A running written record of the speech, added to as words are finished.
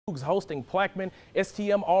Cougs hosting Plaquemine.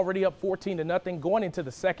 STM already up 14-0 going into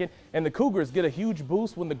the second, and the Cougars get a huge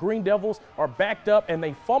boost when the Green Devils are backed up and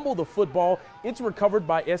they fumble the football. It's recovered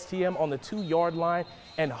by STM on the 2-yard line,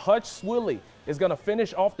 and Hutch Swilly is going to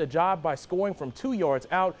finish off the job by scoring from 2 yards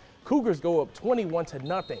out. Cougars go up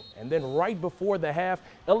 21-0, and then right before the half,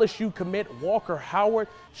 LSU commit Walker Howard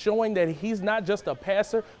showing that he's not just a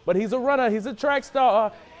passer, but he's a runner, he's a track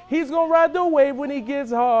star. He's going to ride the wave when he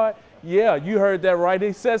gets hard. Yeah, you heard that right.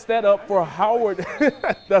 He sets that up for Howard.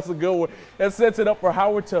 That's a good one. That sets it up for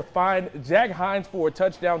Howard to find Jack Hines for a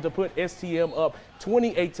touchdown to put STM up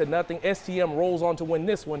 28-0. STM rolls on to win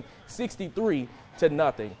this one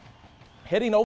 63-0. Heading over